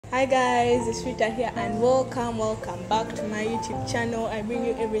Hi guys, it's Rita here and welcome back to my YouTube channel. I bring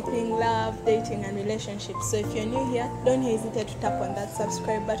you everything love, dating and relationships. So if you're new here, don't hesitate to tap on that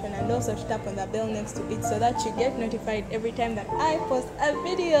subscribe button and also to tap on the bell next to it so that you get notified every time that I post a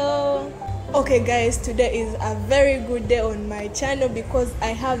video. Okay guys, today is a very good day on my channel because I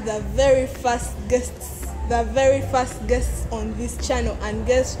have the very first guests on this channel, and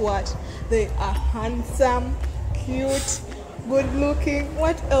guess what? They are handsome, cute, good looking.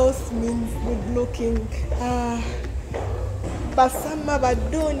 What else means good looking? Basama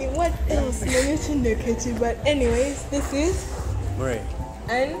badoni. What else? But anyways, this is Right.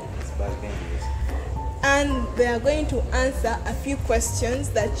 And they are going to answer a few questions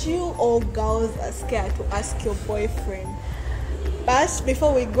that you all girls are scared to ask your boyfriend. But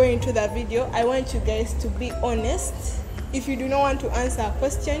before we go into the video, I want you guys to be honest. If you do not want to answer a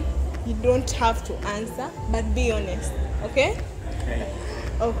question, you don't have to answer, but be honest. Okay?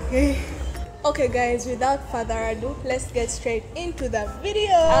 Okay guys, without further ado, let's get straight into the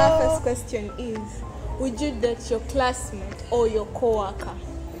video. Our first question is, would you date your classmate or your co-worker?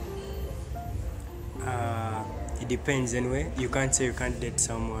 It depends anyway. You can't say you can't date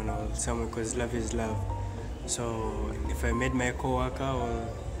someone or someone because love is love. So if I met my co-worker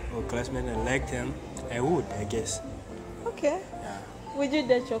or classmate and liked them, I would, I guess. Okay. Yeah. Would you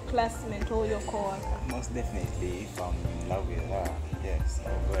date your classmate or your co-worker? Most definitely, if I'm in love with her, yes,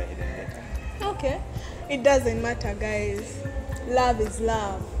 I'll go ahead and date her. Okay. It doesn't matter, guys. Love is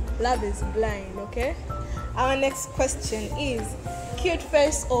love. Love is blind, okay? Our next question is, cute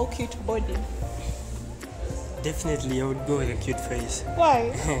face or cute body? Definitely, I would go with a cute face.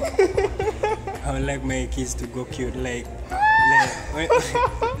 Why? I would like my kids to go cute,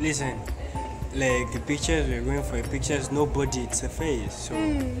 listen, like the pictures, we're going for pictures, no body, it's a face. So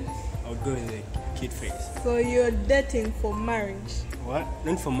I would go with a cute face. So you're dating for marriage? What?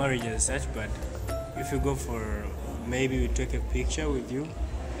 Not for marriage as such, but if you go for, maybe we take a picture with you.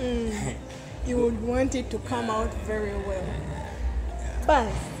 You would want it to come out very well.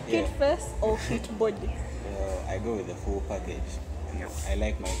 But cute face or cute body? I go with the full package. I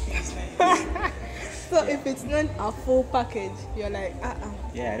like my things nice. So if it's not a full package, you're like,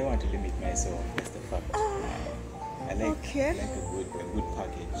 Yeah, I don't want to limit myself. That's the fact. I like a good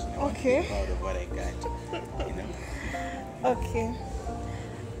package. I want to be proud of what I got. You know. Okay.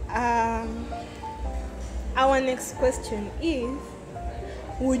 Our next question is,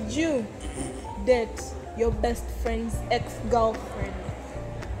 would you date your best friend's ex-girlfriend?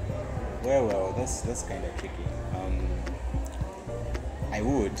 Well, that's kind of tricky. I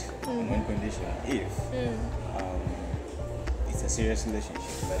would, on one condition, if it's a serious relationship.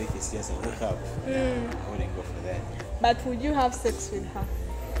 But if it's just a hookup, I wouldn't go for that. But would you have sex with her?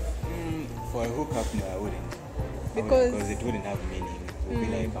 For a hookup, no, I wouldn't. Because it wouldn't have meaning. It would be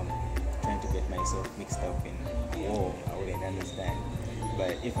like I'm trying to get myself mixed up in a war. I wouldn't understand.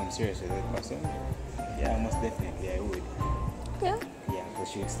 But if I'm serious with that person, yeah, most definitely I would. Yeah. Yeah,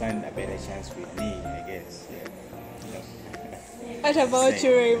 because she would stand a better chance with me, I guess. Yeah. What about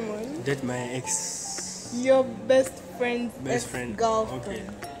you, Raymond? Date my ex. Your best friend's girlfriend. Okay.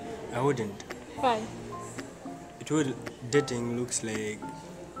 I wouldn't. Why? Dating looks like,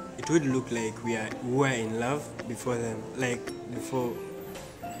 it would look like we were in love before them, like before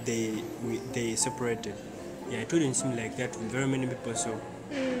they separated. Yeah, it wouldn't seem like that with very many people, so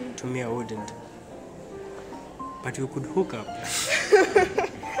to me I wouldn't. But we could hook up.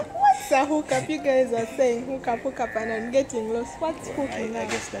 What's a hookup? You guys are saying hook up, and I'm getting lost. What's hooking up? I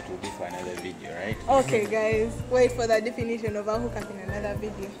guess that will be for another video, right? Okay, guys, wait for the definition of a hookup in another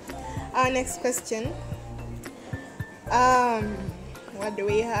video. Our next question. What do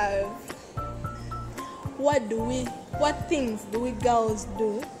we have? What things do we girls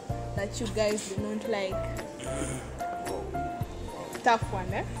do that you guys do not like? Tough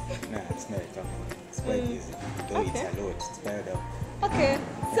one, eh? No, it's not a tough one. It's quite easy. Though it's a lot, it's piled up. Okay,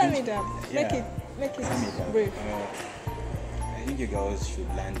 sum it up. Yeah. Make it Sum it up. brief. I think you girls should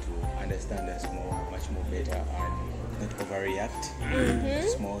learn to understand us much more better, and not overreact to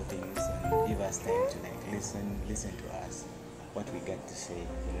small things, and give us time to listen to us, what we got to say,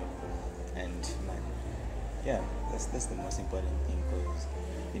 you know. And man, yeah, that's the most important thing, because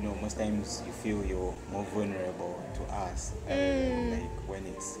most times you feel you're more vulnerable to us, like when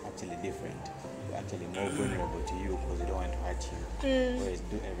it's actually different. We're actually more vulnerable to you because we don't want to hurt you. Whereas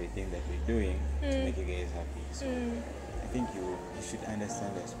do everything that we're doing to make you guys happy. So I think you should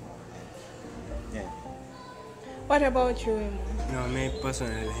understand us more. Yeah. What about you, Raymond? No, me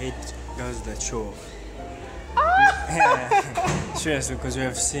personally, I hate girls that show off. Yeah, seriously, because we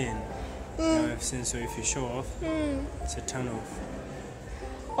have seen. So if you show off, it's a turn off.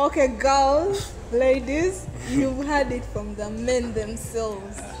 Okay, girls, ladies, you've heard it from the men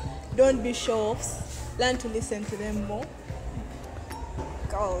themselves. Don't be show-offs. Learn to listen to them more.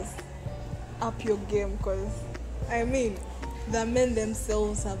 Girls, up your game, because, I mean, the men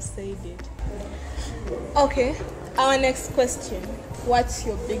themselves have said it. Okay, our next question. What's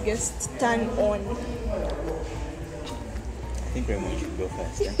your biggest turn on? I think Raymond should go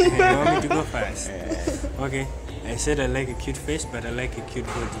first. You want me to go first? Okay. I said I like a cute face, but I like a cute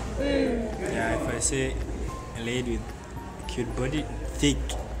body. Yeah, if I say a lady with a cute body, thick,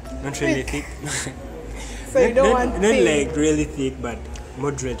 not really thick. So you don't want not thick. like really thick, but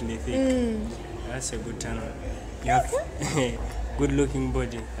moderately thick. That's a good turn on. You have good looking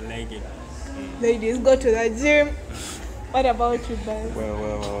body. I like it. Ladies, go to the gym. What about you, guys?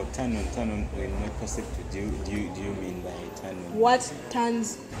 Well, turn on when not concept do you mean by turn on? What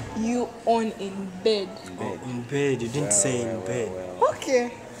turns you on in bed? Oh, in bed, you didn't say in bed.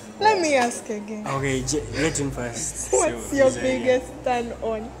 Okay, let me ask again. Okay, let him first. What's So, your he's like, biggest turn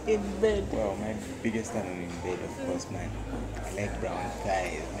on in bed? Well, my biggest turn on in bed, of course, man. I like brown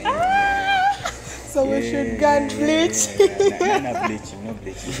thighs, man. So we should go and bleach. Not bleaching,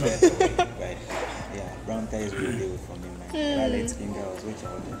 but yeah, brown thighs will do for me, man. Light skin girls, which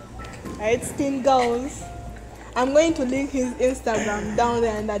are Light skin girls. I'm going to link his Instagram down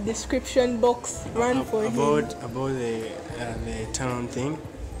there in the description box. Run for him. about the turn on thing,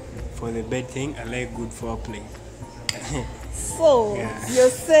 for the bed thing, I like good foreplay. So, Yeah. you're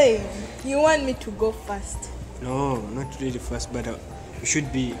saying you want me to go first? No, not really fast, but you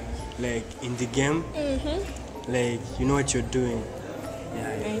should be like in the game, like you know what you're doing.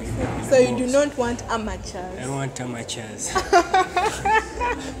 Yeah, So you do not want amateurs? I don't want amateurs.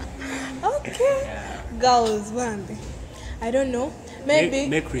 Okay. Girls, one. I don't know. Maybe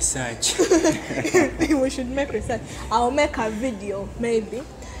make research. we should make research. I'll make a video, maybe.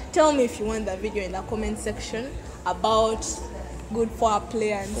 Tell me if you want the video in the comment section about good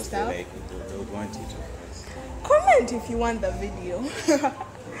foreplay and stuff. they would want you to first. Comment if you want the video.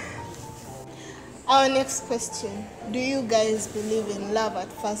 Our next question. Do you guys believe in love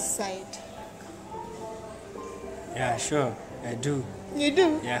at first sight? Yeah, sure, I do. You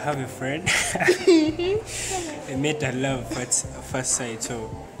do? Yeah, I have a friend. I met her love at first sight, so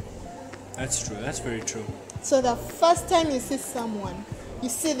that's true. That's very true. So the first time you see someone, you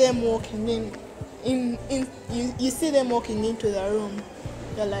see them walking you see them walking into the room,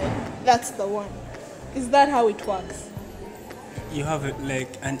 you're like, that's the one. Is that how it works? You have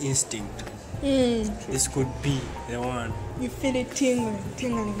like an instinct. This could be the one. You feel it tingling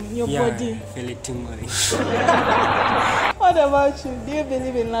in your Yeah, body. I feel it tingling. What about you? Do you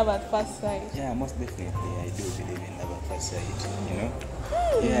believe in love at first sight? Yeah, most definitely, I do believe in love at first sight. You know.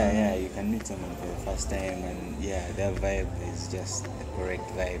 Yeah, you can meet someone for the first time, and yeah, their vibe is just the correct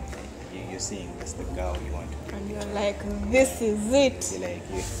vibe. You're seeing that's the girl you want to be. And you're like, this is it. You're like,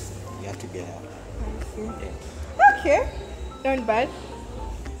 you have to get her. Yeah. Okay, not bad.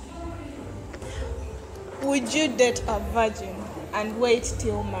 Would you date a virgin and wait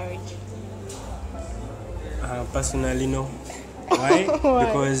till marriage? Personally, no. Why? Why?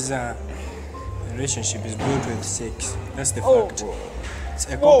 Because a relationship is built with sex. That's the Oh. fact. It's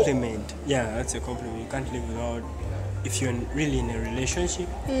a compliment. Yeah, that's a compliment. You can't live without. If you're really in a relationship,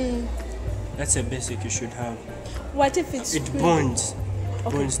 that's a basic you should have. What if it's It really- bonds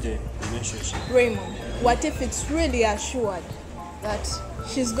the relationship. Raymond, what if it's really assured that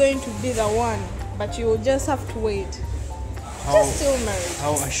she's going to be the one, but you will just have to wait? Just till marriage.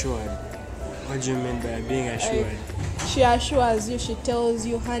 How assured? What do you mean by being assured? Like, she assures you, she tells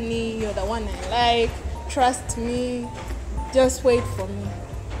you, honey, you're the one I like, trust me, just wait for me.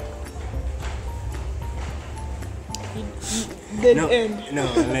 Dead end. No,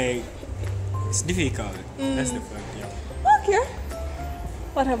 like it's difficult. That's the fact. Yeah. Okay.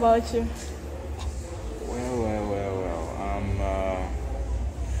 What about you? Well.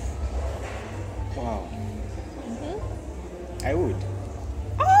 Wow. I would.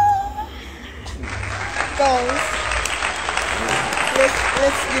 Girls,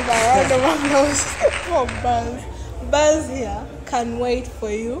 let's give a round of applause for Buzz. Buzz here can wait for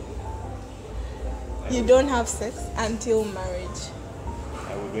you. You don't have sex until marriage.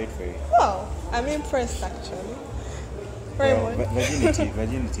 I would wait for you. Wow, I'm impressed actually. Well, Raymond.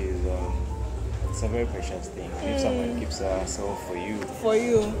 virginity is it's a very precious thing. If someone keeps herself for you, For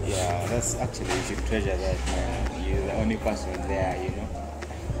you. yeah, that's actually you should treasure that, man. You're the only person there, you know.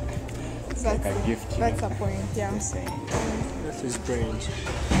 It's like a gift. That's a point, yeah. Just saying. That is brilliant.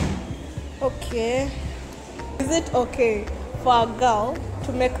 Okay. Is it okay for a girl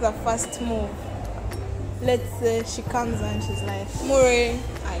to make the first move? Let's say she comes and she's like, Murray,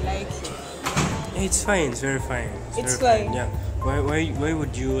 It's fine. It's very fine. It's very fine. Yeah. Why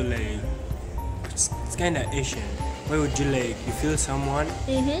would you like? It's kind of Asian. Why would you like? You feel someone?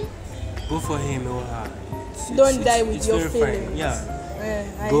 Go for him or her. Don't die with it's your very feelings. Fine.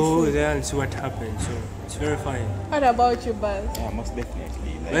 Yeah. I Go see. there and see what happens. So it's very fine. What about you, Buzz? Yeah, most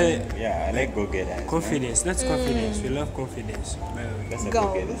definitely. Like, Well, yeah, I like go-getters. Confidence. That's confidence. We love confidence. That's a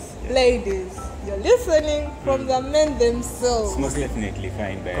Girls, go-getter. Yeah. ladies, you're listening from the men themselves. It's most definitely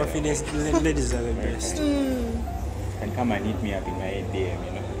fine, but Confidence. Ladies are the best. can come and hit me up in my DM,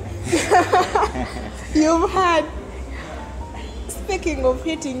 you know. You've had. Speaking of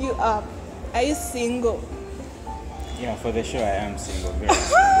hitting you up, are you single? Yeah, for the show I am single, very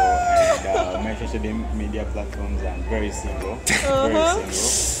single, and my social media platforms I'm very single, very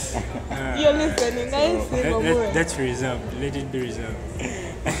single. You're listening. Are you single, boy? That's reserved. Let it be reserved.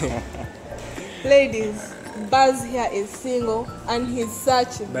 Ladies, Buzz here is single and he's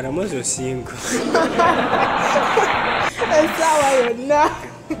searching. But I'm also single. That's how I know.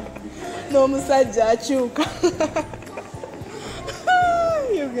 No musajja achuka.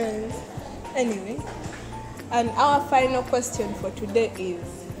 You guys. Anyway, and our final question for today is: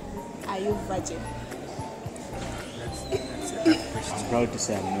 are you virgin? I'm proud to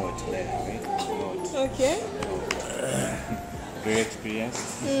say I'm not, by the way. I'm not. Okay. Very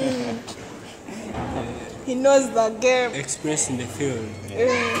experienced. He knows the game. Express in the field.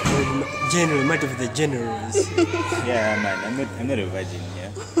 Mm. General, matter of the generals. Yeah, man, I'm not a virgin,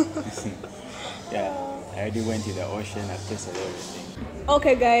 yeah. Yeah, I already went to the ocean, I've tasted everything.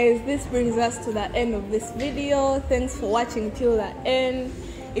 Okay guys, this brings us to the end of this video. Thanks for watching till the end.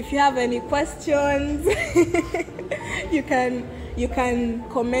 If you have any questions, you can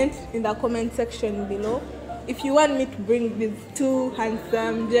comment in the comment section below. If you want me to bring these two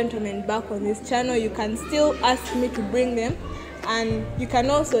handsome gentlemen back on this channel, you can still ask me to bring them, and you can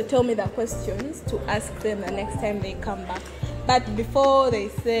also tell me the questions to ask them the next time they come back. But before they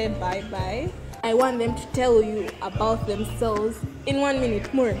say bye bye, I want them to tell you about themselves in 1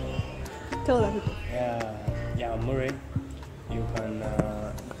 minute. More. Tell them. Yeah, Murray. You can.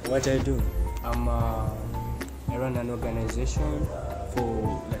 What I do? I run an organization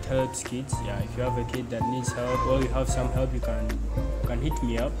that helps kids. Yeah, if you have a kid that needs help or you have some help, you can hit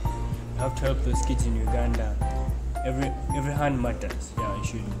me up. You have to help those kids in Uganda. Every hand matters. Yeah, you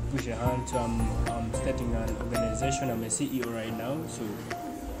should push a hand. So I'm starting an organization. I'm a CEO right now. So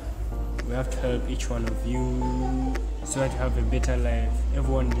we have to help each one of you so that you have a better life.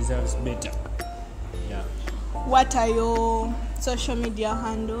 Everyone deserves better. Yeah. What are your social media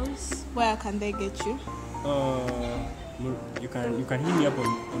handles? Where can they get you? You can hit me up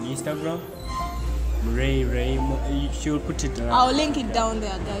on Instagram. Ray. She'll put it around. I'll link it down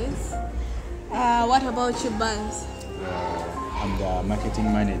there, guys. What about you, Buzz? I'm the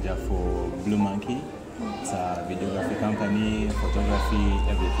marketing manager for Blue Monkey. It's a videography company, photography,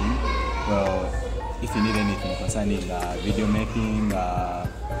 everything. Well, if you need anything concerning video making,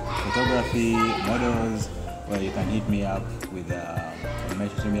 photography, models, well, you can hit me up with my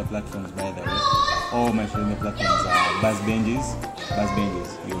social media platforms, by the way. All my social media platforms are Buzz Benjis.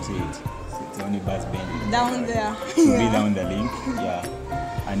 You'll see it. It's only Buzz Benjis. Down there. It'll be down the link, yeah.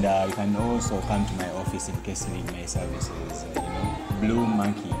 And you can also come to my office in case you need my services. You know, Blue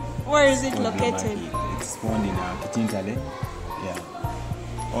Monkey. Where is it Blue located? Monkey. It's found in Kitintale. Yeah.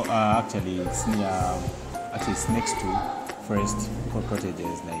 Oh, actually, it's near. Actually, it's next to Forest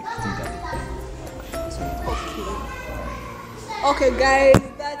Cottages, like Kitintale. So. Okay, guys,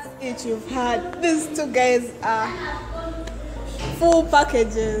 that's it. You've heard. These two guys are full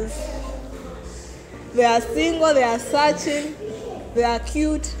packages. They are single. They are searching. They are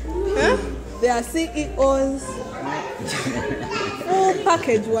cute. Huh? They are CEOs. Full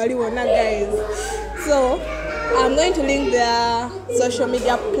package, waliwana, guys. So I'm going to link their social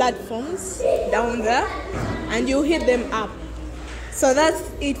media platforms down there, and you hit them up. So that's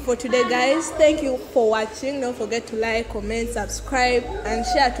it for today, guys. Thank you for watching. Don't forget to like, comment, subscribe, and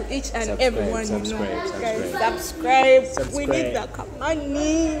share to each and everyone you know. Guys, subscribe. We need the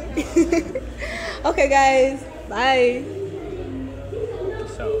money. Okay, guys. Bye.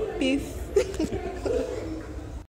 So. Peace.